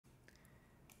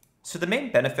So the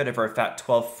main benefit of our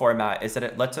FAT12 format is that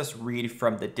it lets us read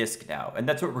from the disk now, and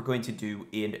that's what we're going to do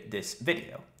in this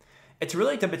video. And to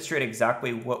really demonstrate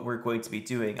exactly what we're going to be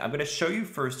doing, I'm going to show you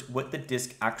first what the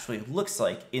disk actually looks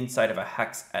like inside of a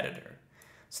hex editor.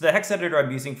 So the hex editor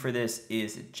I'm using for this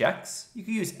is Jex. You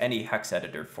can use any hex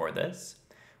editor for this.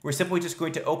 We're simply just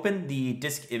going to open the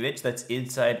disk image that's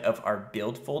inside of our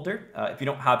build folder. If you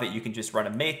don't have it, you can just run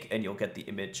a make and you'll get the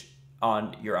image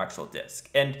on your actual disk.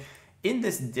 And in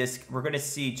this disk, we're going to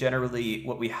see generally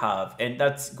what we have, and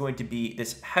that's going to be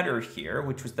this header here,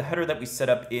 which was the header that we set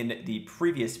up in the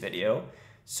previous video.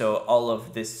 So all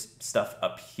of this stuff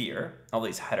up here, all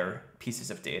these header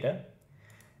pieces of data.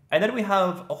 And then we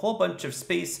have a whole bunch of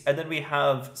space, and then we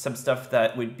have some stuff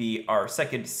that would be our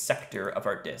second sector of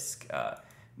our disk,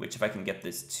 which if I can get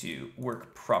this to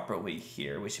work properly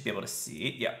here, we should be able to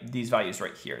see, yeah, these values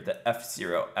right here, the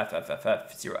F0,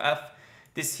 FFFF, 0F.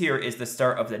 This here is the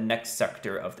start of the next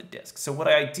sector of the disk. So what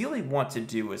I ideally want to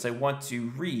do is I want to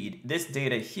read this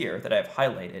data here that I've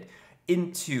highlighted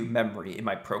into memory in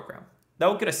my program. That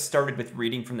will get us started with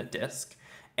reading from the disk,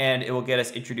 and it will get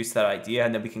us introduced to that idea,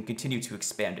 and then we can continue to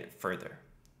expand it further.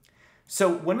 So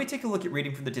when we take a look at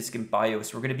reading from the disk in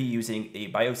BIOS, we're going to be using a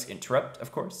BIOS interrupt,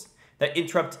 of course. That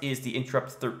interrupt is the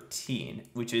interrupt 13,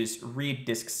 which is read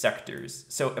disk sectors.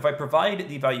 So if I provide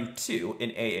the value 2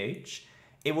 in AH,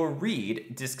 it will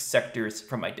read disk sectors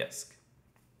from my disk.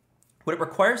 What it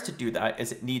requires to do that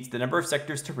is it needs the number of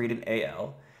sectors to read in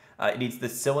AL, it needs the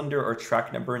cylinder or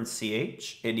track number in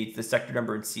CH, it needs the sector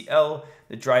number in CL,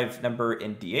 the drive number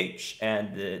in DH,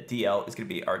 and the DL is going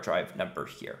to be our drive number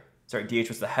here. Sorry, DH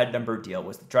was the head number, DL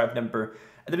was the drive number,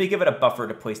 and then we give it a buffer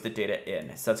to place the data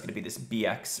in. So that's going to be this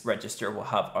BX register. We'll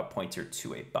have a pointer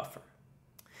to a buffer.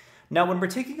 Now, when we're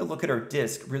taking a look at our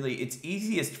disk, really, it's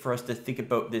easiest for us to think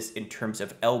about this in terms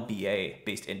of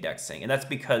LBA-based indexing. And that's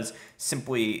because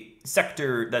simply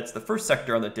sector, that's the first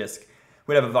sector on the disk,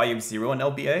 would have a value of 0 in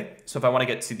LBA. So if I want to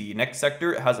get to the next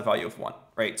sector, it has a value of 1,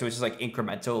 right? So it's just like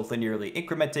incremental, linearly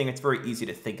incrementing. It's very easy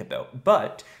to think about.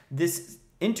 But this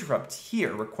interrupt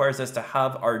here requires us to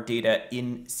have our data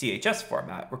in CHS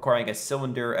format, requiring a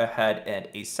cylinder, a head, and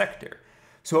a sector.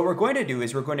 So what we're going to do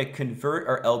is we're going to convert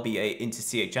our LBA into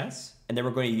CHS, and then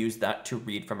we're going to use that to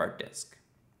read from our disk.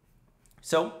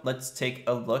 So let's take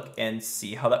a look and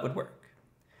see how that would work.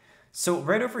 So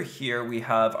right over here, we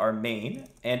have our main,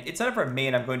 and inside of our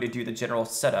main, I'm going to do the general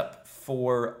setup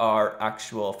for our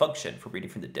actual function for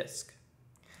reading from the disk.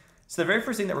 So the very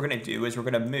first thing that we're going to do is we're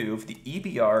going to move the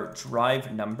EBR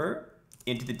drive number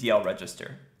into the DL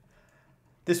register.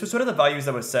 This was one of the values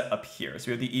that was set up here. So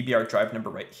we have the EBR drive number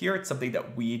right here. It's something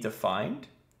that we defined.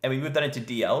 And we moved that into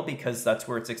DL because that's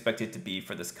where it's expected to be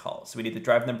for this call. So we need the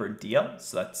drive number in DL,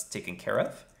 so that's taken care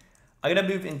of. I'm going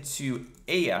to move into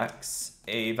AX,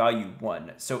 a value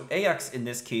 1. So AX in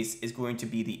this case is going to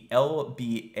be the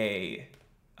LBA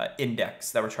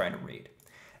index that we're trying to read.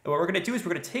 And what we're going to do is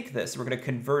we're going to take this, we're going to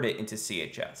convert it into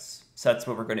CHS. So that's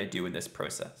what we're going to do in this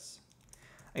process.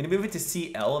 I'm going to move it to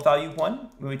CL value 1.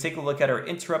 When we take a look at our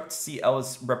interrupt, CL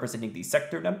is representing the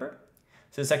sector number.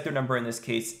 So the sector number in this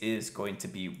case is going to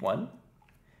be 1.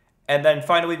 And then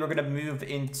finally, we're going to move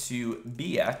into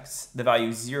BX, the value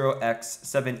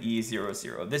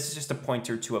 0x7E00. This is just a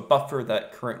pointer to a buffer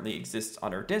that currently exists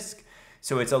on our disk.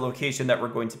 So it's a location that we're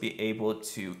going to be able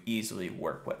to easily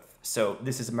work with. So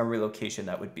this is a memory location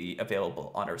that would be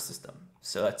available on our system.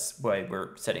 So that's why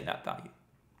we're setting that value.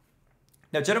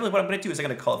 Now, generally what I'm going to do is I'm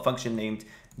going to call a function named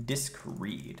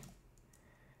diskRead.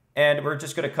 And we're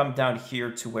just going to come down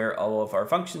here to where all of our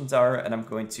functions are, and I'm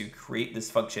going to create this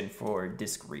function for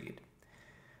diskRead.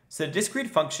 So the diskRead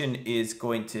function is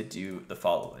going to do the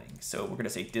following. So we're going to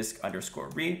say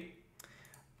disk_read.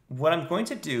 What I'm going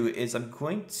to do is I'm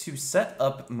going to set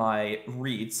up my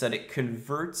read so that it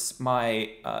converts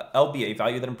my LBA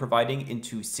value that I'm providing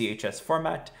into CHS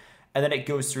format, and then it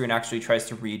goes through and actually tries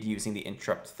to read using the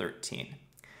interrupt 13.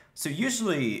 So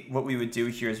usually what we would do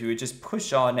here is we would just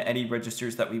push on any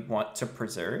registers that we want to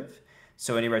preserve.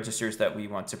 So any registers that we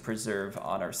want to preserve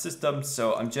on our system.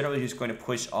 So I'm generally just going to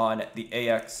push on the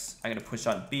AX, I'm going to push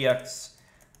on BX,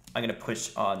 I'm going to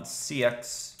push on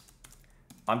CX,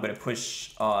 I'm going to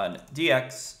push on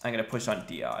DX, I'm going to push on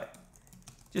DI.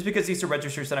 Just because these are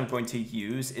registers that I'm going to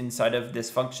use inside of this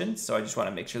function, so I just want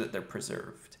to make sure that they're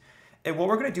preserved. And what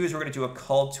we're going to do is we're going to do a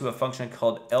call to a function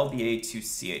called LBA to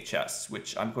CHS,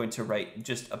 which I'm going to write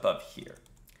just above here.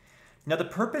 Now, the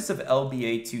purpose of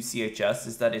LBA to CHS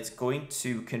is that it's going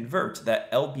to convert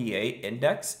that LBA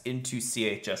index into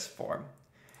CHS form.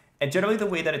 And generally, the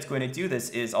way that it's going to do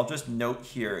this is I'll just note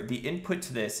here, the input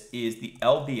to this is the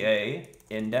LBA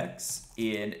index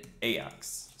in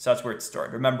AX. So that's where it's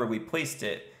stored. Remember, we placed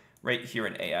it right here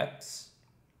in AX.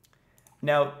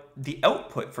 Now, the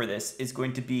output for this is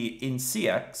going to be in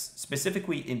CX,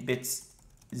 specifically in bits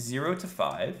 0 to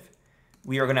 5.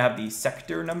 We are going to have the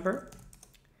sector number.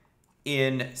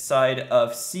 Inside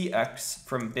of CX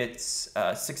from bits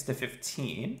 6 to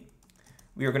 15,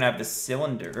 we are going to have the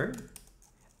cylinder.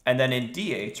 And then in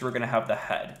DH, we're going to have the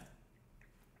head.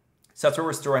 So that's where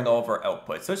we're storing all of our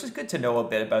outputs. So it's just good to know a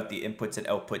bit about the inputs and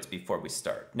outputs before we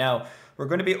start. Now, we're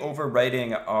going to be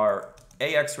overwriting our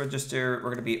AX register.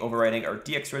 We're going to be overwriting our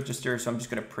DX register. So I'm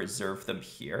just going to preserve them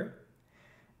here.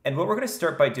 And what we're going to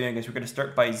start by doing is we're going to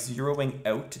start by zeroing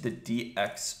out the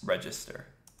DX register.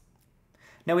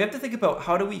 Now we have to think about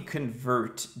how do we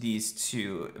convert these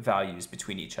two values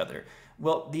between each other.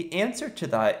 Well, the answer to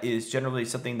that is generally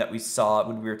something that we saw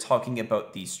when we were talking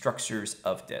about the structures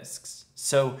of disks.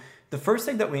 So the first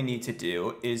thing that we need to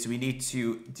do is we need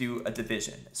to do a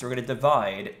division. So we're going to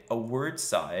divide a word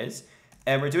size,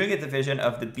 and we're doing a division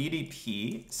of the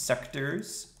BDP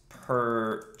sectors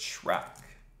per track.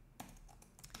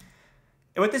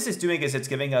 And what this is doing is it's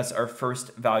giving us our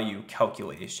first value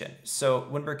calculation. So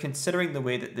when we're considering the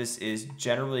way that this is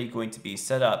generally going to be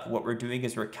set up, what we're doing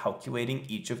is we're calculating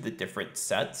each of the different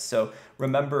sets. So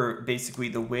remember, basically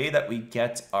the way that we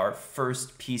get our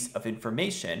first piece of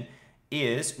information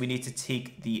is we need to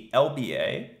take the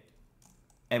LBA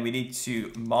and we need to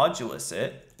modulus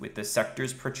it with the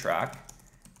sectors per track,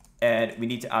 and we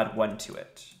need to add 1 to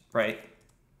it, right?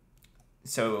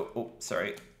 So,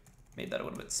 made that a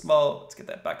little bit small. Let's get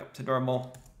that back up to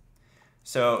normal.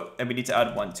 So, and we need to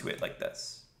add 1 to it like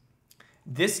this.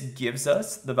 This gives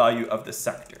us the value of the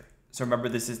sector. So remember,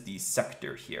 this is the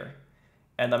sector here.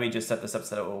 And let me just set this up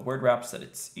so that it will word wrap so that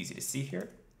it's easy to see here.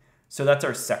 So that's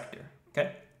our sector,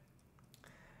 okay?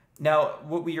 Now,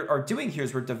 what we are doing here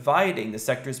is we're dividing the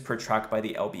sectors per track by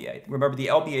the LBA. Remember, the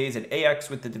LBA is an AX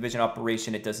with the division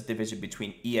operation. It does a division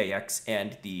between EAX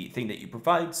and the thing that you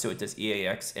provide. So it does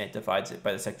EAX and it divides it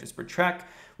by the sectors per track,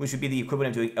 which would be the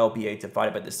equivalent of doing LBA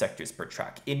divided by the sectors per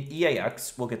track. In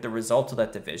EAX, we'll get the result of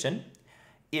that division.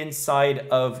 Inside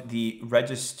of the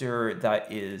register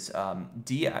that is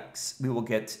DX, we will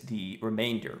get the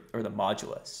remainder, or the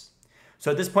modulus. So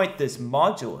at this point, this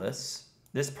modulus,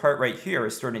 this part right here,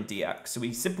 is stored in DX. So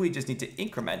we simply just need to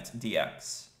increment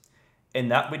DX, and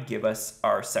that would give us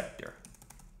our sector.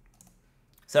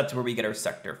 So that's where we get our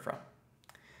sector from.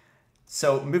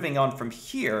 So moving on from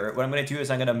here, what I'm going to do is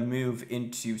I'm going to move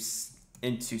into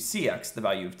CX, the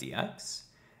value of DX,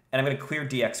 and I'm going to clear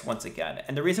DX once again.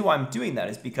 And the reason why I'm doing that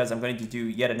is because I'm going to do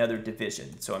yet another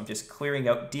division. So I'm just clearing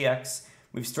out DX.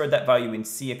 We've stored that value in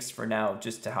CX for now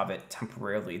just to have it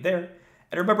temporarily there.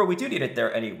 And remember, we do need it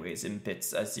there anyways in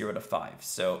bits 0 to 5.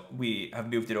 So we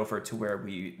have moved it over to where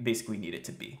we basically need it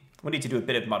to be. We need to do a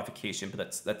bit of modification,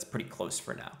 but that's pretty close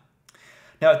for now.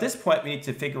 Now, at this point, we need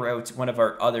to figure out one of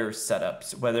our other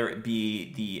setups, whether it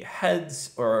be the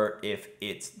heads or if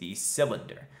it's the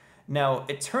cylinder. Now,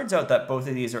 it turns out that both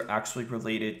of these are actually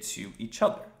related to each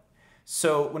other.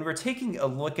 So when we're taking a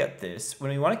look at this,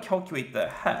 when we want to calculate the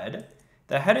head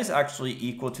is actually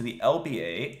equal to the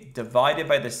LBA divided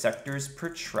by the sectors per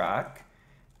track,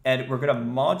 and we're going to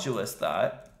modulus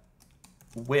that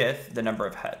with the number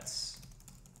of heads,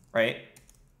 right?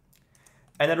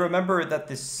 And then remember that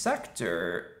the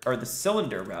sector, or the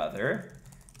cylinder rather,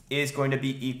 is going to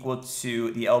be equal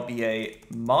to the LBA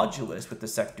modulus with the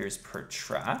sectors per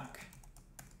track,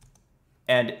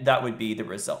 and that would be the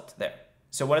result there.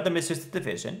 So one of them is just the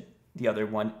division, the other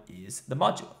one is the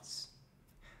modulus.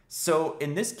 So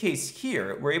in this case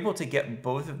here, we're able to get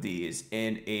both of these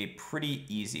in a pretty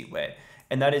easy way.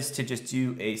 And that is to just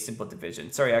do a simple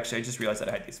division. Sorry, actually, I just realized that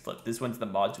I had these flipped. This one's the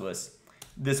modulus,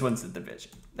 this one's the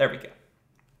division. There we go.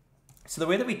 So the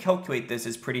way that we calculate this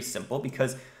is pretty simple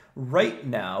because right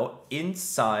now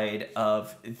inside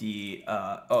of the,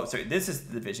 this is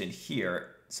the division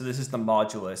here. So this is the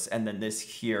modulus, and then this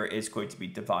here is going to be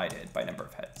divided by number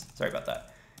of heads. Sorry about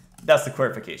that. That's the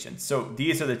clarification. So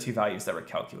these are the two values that we're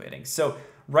calculating. So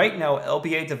right now,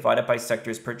 LBA divided by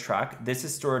sectors per track, this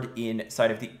is stored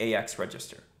inside of the AX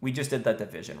register. We just did that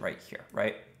division right here,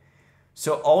 right?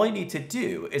 So all I need to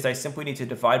do is I simply need to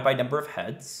divide by number of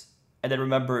heads. And then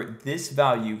remember, this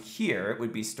value here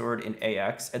would be stored in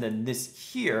AX, and then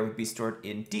this here would be stored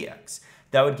in DX.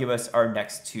 That would give us our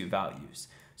next two values.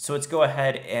 So let's go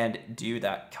ahead and do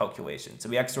that calculation. So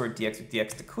we XOR DX with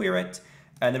DX to clear it.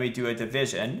 And then we do a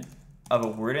division of a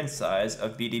word in size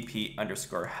of BDP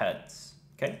underscore heads,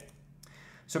 okay?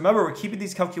 So remember, we're keeping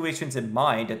these calculations in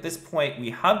mind. At this point, we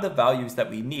have the values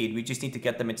that we need. We just need to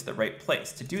get them into the right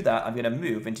place. To do that, I'm going to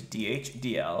move into DH,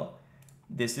 DL,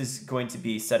 this is going to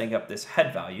be setting up this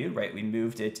head value, right? We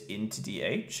moved it into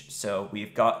DH. So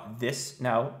we've got this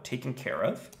now taken care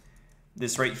of.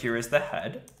 This right here is the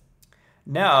head.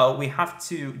 Now we have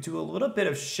to do a little bit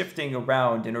of shifting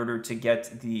around in order to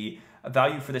get the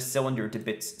value for the cylinder to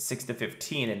bits 6 to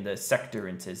 15 and the sector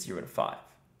into 0 to 5.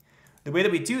 The way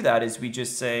that we do that is we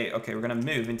just say, okay, we're going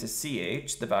to move into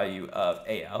CH, the value of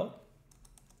AL.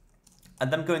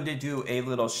 And then I'm going to do a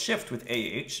little shift with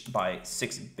AH by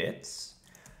 6 bits.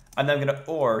 And then I'm going to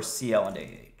OR CL and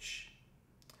AH.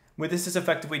 What this is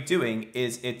effectively doing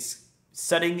is it's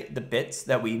setting the bits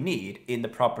that we need in the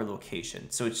proper location.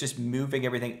 So it's just moving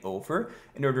everything over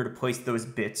in order to place those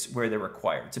bits where they're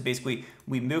required. So basically,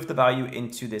 we move the value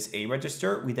into this A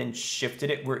register, we then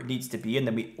shifted it where it needs to be, and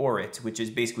then we OR it, which is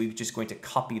basically just going to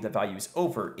copy the values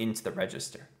over into the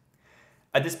register.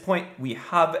 At this point, we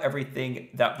have everything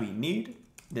that we need.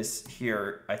 This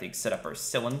here, I think, set up our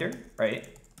cylinder, right?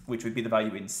 Which would be the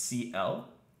value in CL,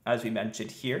 as we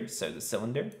mentioned here. So the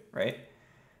cylinder, right?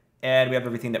 And we have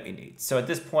everything that we need. So at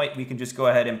this point, we can just go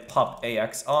ahead and pop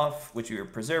AX off, which we were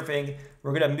preserving.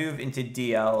 We're going to move into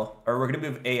DL, or we're going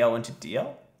to move AL into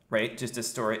DL, right? Just to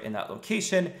store it in that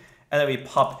location. And then we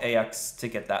pop AX to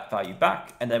get that value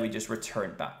back. And then we just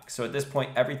return back. So at this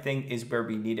point, everything is where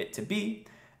we need it to be.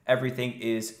 Everything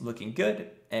is looking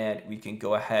good. And we can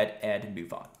go ahead and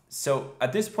move on. So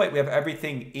at this point, we have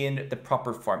everything in the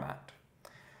proper format.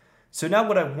 So now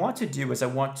what I want to do is I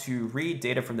want to read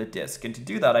data from the disk. And to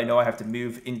do that, I know I have to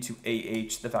move into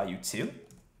AH the value 2.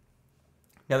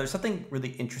 Now there's something really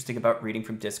interesting about reading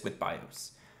from disk with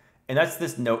BIOS. And that's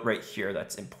this note right here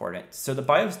that's important. So the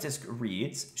BIOS disk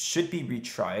reads should be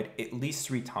retried at least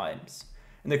 3 times.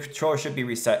 And the controller should be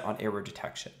reset on error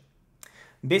detection.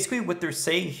 Basically what they're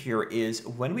saying here is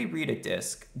when we read a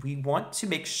disk, we want to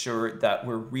make sure that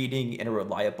we're reading in a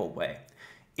reliable way.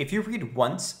 If you read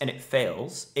once and it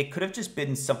fails, it could have just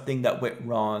been something that went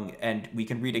wrong and we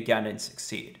can read again and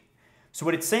succeed. So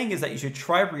what it's saying is that you should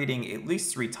try reading at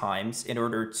least 3 times in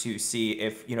order to see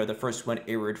if, the first one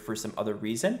errored for some other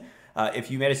reason. If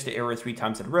you manage to error 3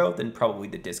 times in a row, then probably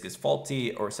the disk is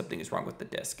faulty or something is wrong with the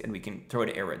disk, and we can throw an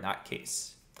error in that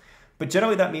case. But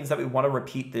generally that means that we want to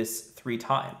repeat this 3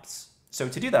 times. So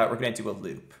to do that, we're going to do a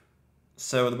loop.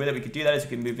 So the way that we could do that is we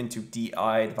can move into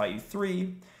DI, the value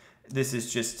 3. This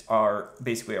is just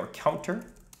basically our counter.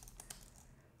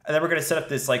 And then we're going to set up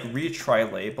this retry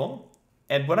label.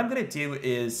 And what I'm going to do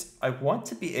is I want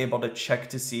to be able to check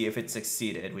to see if it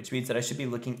succeeded, which means that I should be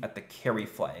looking at the carry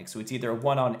flag. So it's either a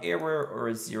 1 on error or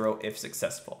a 0 if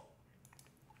successful.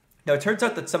 Now it turns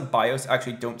out that some BIOS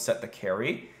actually don't set the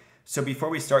carry. So before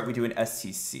we start, we do an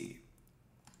SCC.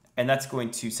 And that's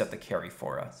going to set the carry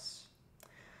for us.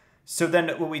 So then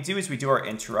what we do is we do our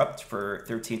interrupt for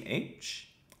 13H.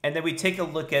 And then we take a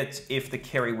look at if the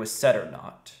carry was set or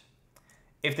not.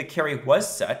 If the carry was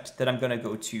set, then I'm going to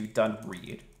go to done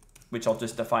read, which I'll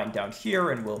just define down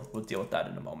here, and we'll deal with that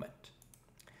in a moment.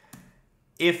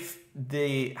 If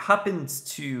they happens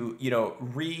to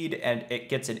read and it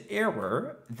gets an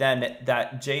error, then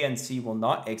that JNC will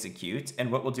not execute.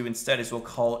 And what we'll do instead is we'll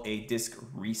call a disk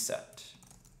reset.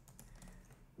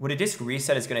 What a disk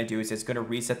reset is going to do is it's going to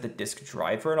reset the disk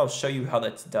driver, and I'll show you how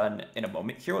that's done in a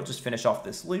moment here. We'll just finish off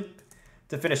this loop.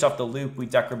 To finish off the loop, we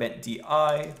decrement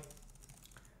DI.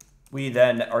 We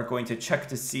then are going to check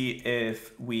to see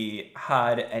if we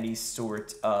had any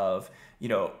sort of,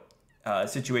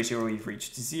 situation where we've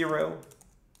reached 0,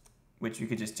 which we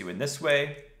could just do in this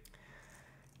way.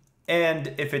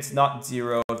 And if it's not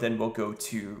 0, then we'll go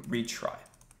to retry.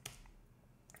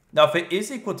 Now, if it is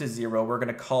equal to 0, we're going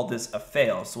to call this a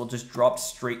fail. So we'll just drop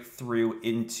straight through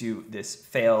into this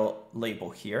fail label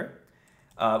here.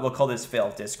 We'll call this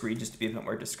fail disk read just to be a bit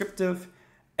more descriptive.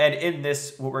 And in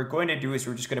this, what we're going to do is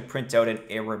we're just going to print out an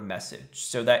error message.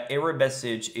 So that error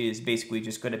message is basically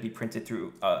just going to be printed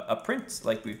through a print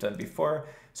like we've done before.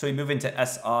 So we move into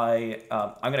SI.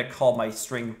 I'm going to call my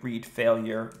string read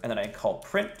failure, and then I call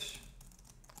print.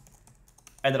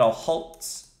 And then I'll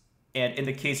halt. And in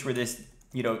the case where this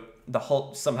the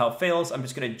halt somehow fails, I'm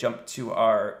just going to jump to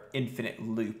our infinite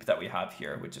loop that we have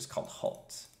here, which is called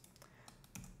halt.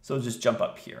 So we'll just jump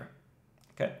up here.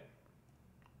 Okay.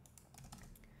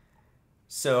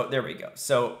 So there we go.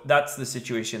 So that's the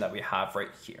situation that we have right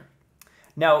here.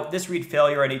 Now, this read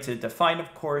failure I need to define,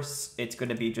 of course. It's going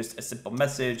to be just a simple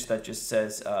message that just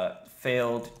says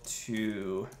failed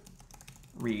to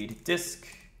read disk.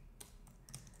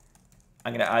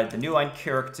 I'm going to add the new line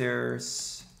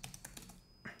characters.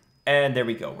 And there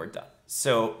we go, we're done.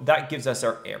 So that gives us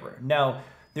our error. Now,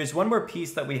 There's one more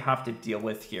piece that we have to deal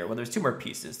with here. Well, there's two more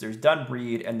pieces. There's done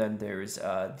read, and then there's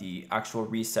the actual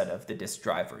reset of the disk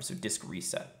driver, so disk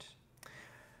reset.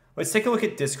 Let's take a look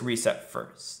at disk reset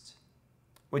first.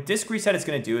 What disk reset is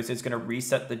going to do is it's going to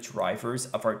reset the drivers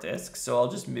of our disk. So I'll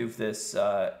just move this,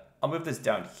 I'll move this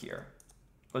down here.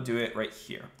 We'll do it right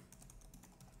here.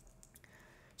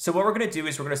 So what we're going to do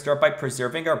is we're going to start by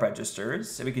preserving our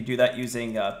registers. So we could do that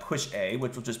using push A,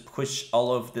 which will just push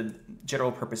all of the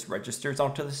general purpose registers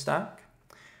onto the stack.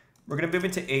 We're going to move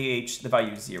into AH, the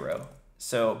value 0.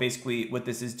 So basically what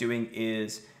this is doing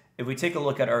is if we take a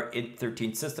look at our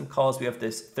int13 system calls, we have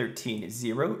this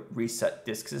 13.0 reset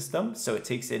disk system. So it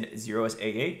takes in 0 as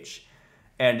AH,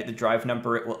 and the drive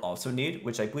number it will also need,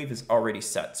 which I believe is already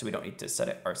set. So we don't need to set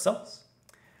it ourselves.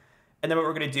 And then what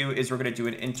we're going to do is we're going to do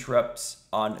an interrupt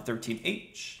on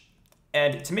 13H.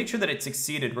 And to make sure that it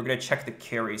succeeded, we're going to check the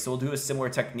carry. So we'll do a similar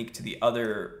technique to the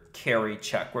other carry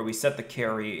check where we set the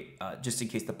carry just in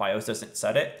case the BIOS doesn't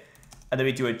set it. And then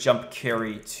we do a jump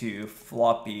carry to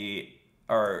floppy,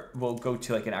 or we'll go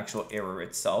to like an actual error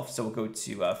itself. So we'll go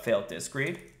to fail disk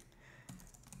read.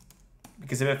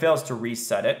 Because if it fails to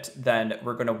reset it, then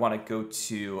we're going to want to go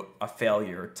to a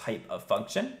failure type of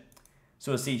function.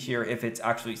 So we'll see here, if it's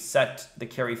actually set the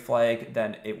carry flag,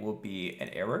 then it will be an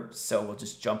error. So we'll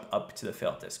just jump up to the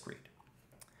fail disk read.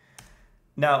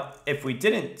 Now, if we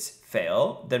didn't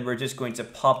fail, then we're just going to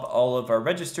pop all of our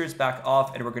registers back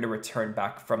off and we're going to return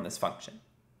back from this function.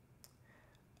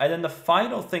 And then the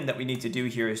final thing that we need to do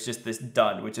here is just this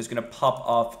done, which is going to pop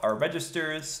off our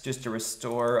registers just to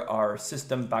restore our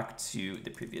system back to the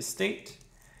previous state.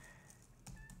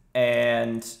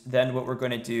 And then what we're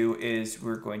going to do is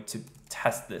we're going to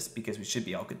test this because we should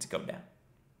be all good to go now.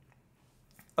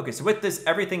 Okay, so with this,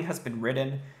 everything has been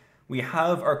written. We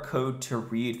have our code to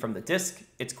read from the disk.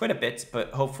 It's quite a bit,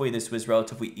 but hopefully this was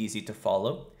relatively easy to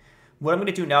follow. What I'm going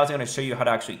to do now is I'm going to show you how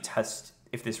to actually test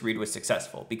if this read was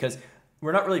successful, because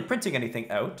we're not really printing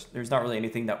anything out. There's not really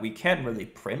anything that we can really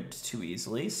print too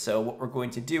easily. So what we're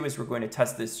going to do is we're going to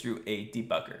test this through a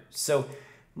debugger. So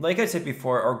like I said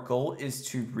before, our goal is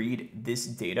to read this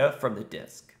data from the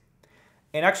disk.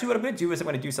 And actually what I'm going to do is I'm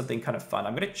going to do something kind of fun.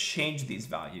 I'm going to change these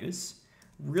values,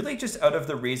 really just out of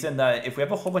the reason that if we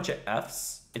have a whole bunch of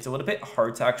Fs, it's a little bit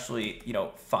hard to actually,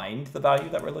 find the value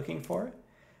that we're looking for.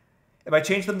 If I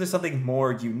change them to something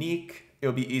more unique,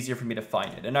 it'll be easier for me to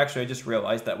find it. And actually, I just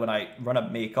realized that when I run a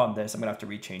make on this, I'm going to have to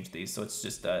rechange these. So let's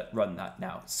just run that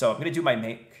now. So I'm going to do my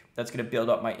make. That's going to build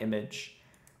up my image.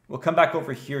 We'll come back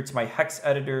over here to my hex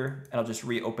editor, and I'll just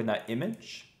reopen that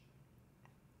image.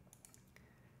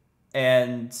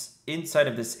 And inside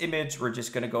of this image, we're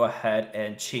just going to go ahead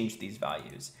and change these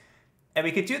values. And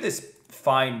we could do this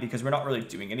fine because we're not really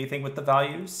doing anything with the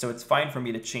values. So it's fine for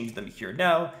me to change them here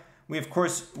now. We, of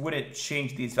course, wouldn't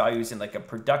change these values in like a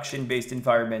production-based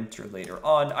environment or later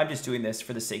on. I'm just doing this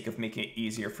for the sake of making it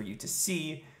easier for you to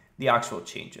see the actual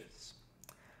changes.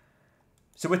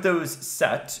 So with those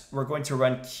set, we're going to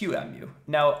run QEMU.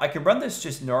 Now, I can run this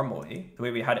just normally, the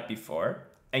way we had it before,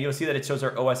 and you'll see that it shows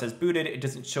our OS as booted. It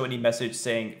doesn't show any message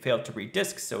saying failed to read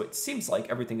disk, so it seems like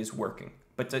everything is working.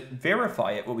 But to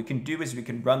verify it, what we can do is we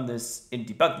can run this in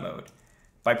debug mode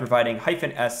by providing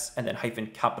 -s and then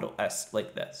 -S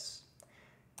like this.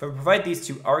 If I provide these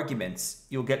two arguments,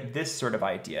 you'll get this sort of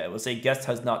idea. It will say guest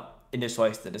has not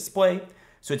initialized the display.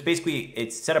 So it's basically,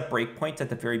 it's set a breakpoint at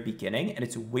the very beginning and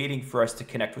it's waiting for us to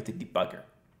connect with the debugger.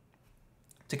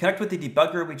 To connect with the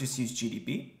debugger, we just use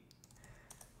GDB.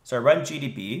 So I run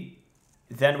GDB.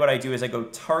 Then what I do is I go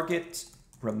target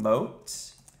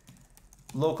remote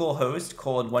localhost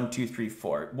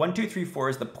 :1234. 1234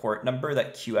 is the port number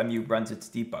that QEMU runs its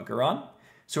debugger on.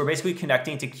 So we're basically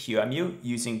connecting to QEMU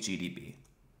using GDB.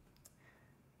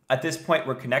 At this point,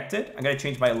 we're connected. I'm going to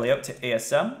change my layout to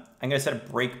ASM. I'm going to set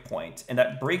a breakpoint, and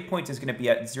that breakpoint is going to be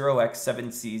at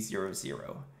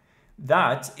 0x7c00.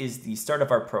 That is the start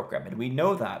of our program, and we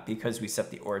know that because we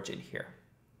set the origin here.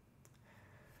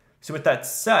 So with that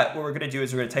set, what we're going to do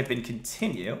is we're going to type in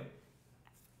continue,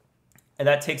 and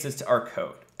that takes us to our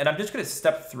code. And I'm just going to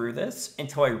step through this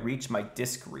until I reach my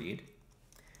disk read.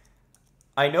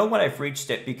 I know when I've reached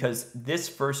it because this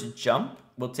first jump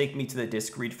will take me to the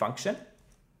disk read function.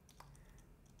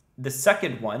 The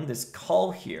second one, this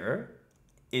call here,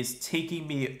 is taking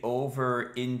me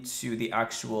over into the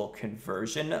actual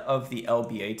conversion of the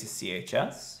LBA to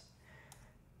CHS.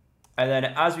 And then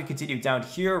as we continue down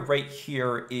here, right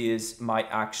here is my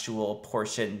actual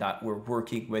portion that we're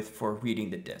working with for reading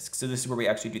the disk. So this is where we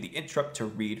actually do the interrupt to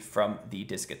read from the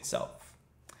disk itself.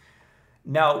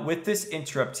 Now with this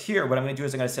interrupt here, what I'm going to do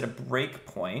is I'm going to set a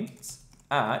breakpoint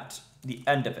at the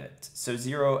end of it. So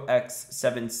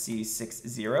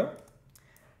 0x7c60,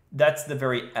 that's the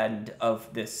very end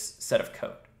of this set of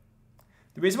code.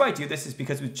 The reason why I do this is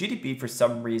because with GDB, for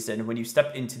some reason, when you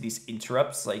step into these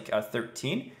interrupts like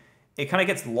 13, it kind of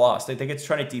gets lost. I think it's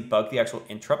trying to debug the actual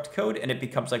interrupt code, and it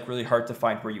becomes like really hard to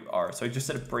find where you are. So I just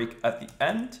set a break at the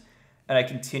end, and I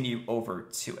continue over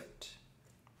to it.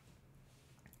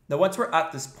 Now, once we're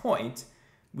at this point,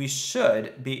 we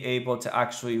should be able to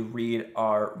actually read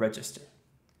our register.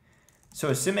 So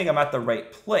assuming I'm at the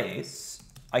right place,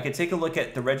 I could take a look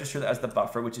at the register that has the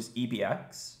buffer, which is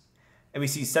EBX, and we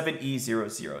see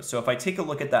 7E00. So if I take a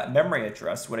look at that memory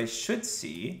address, what I should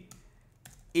see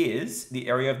is the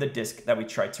area of the disk that we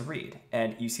tried to read.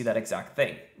 And you see that exact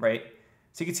thing, right?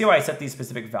 So you can see why I set these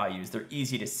specific values. They're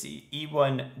easy to see.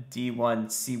 E1, D1,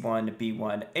 C1,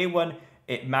 B1, A1.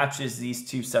 It matches these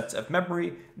two sets of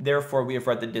memory. Therefore, we have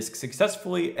read the disk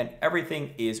successfully and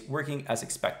everything is working as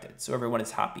expected. So everyone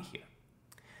is happy here.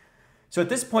 So at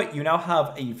this point, you now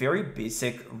have a very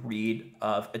basic read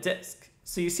of a disk.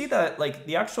 So you see that like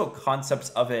the actual concepts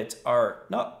of it are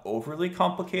not overly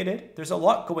complicated. There's a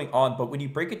lot going on, but when you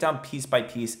break it down piece by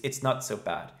piece, it's not so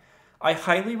bad. I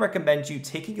highly recommend you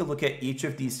taking a look at each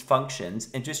of these functions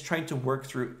and just trying to work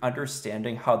through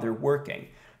understanding how they're working.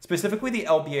 Specifically the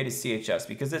LBA to CHS,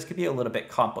 because this could be a little bit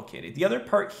complicated. The other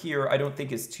part here I don't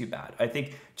think is too bad. I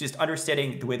think just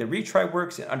understanding the way the retry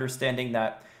works and understanding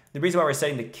that the reason why we're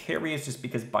setting the carry is just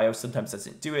because BIOS sometimes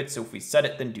doesn't do it. So if we set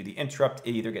it, then do the interrupt,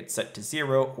 it either gets set to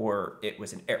 0 or it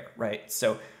was an error, right?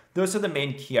 So those are the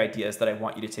main key ideas that I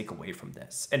want you to take away from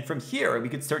this. And from here, we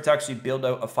could start to actually build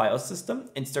out a file system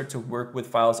and start to work with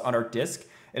files on our disk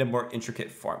in a more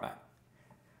intricate format.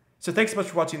 So thanks so much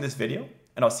for watching this video,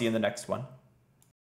 and I'll see you in the next one.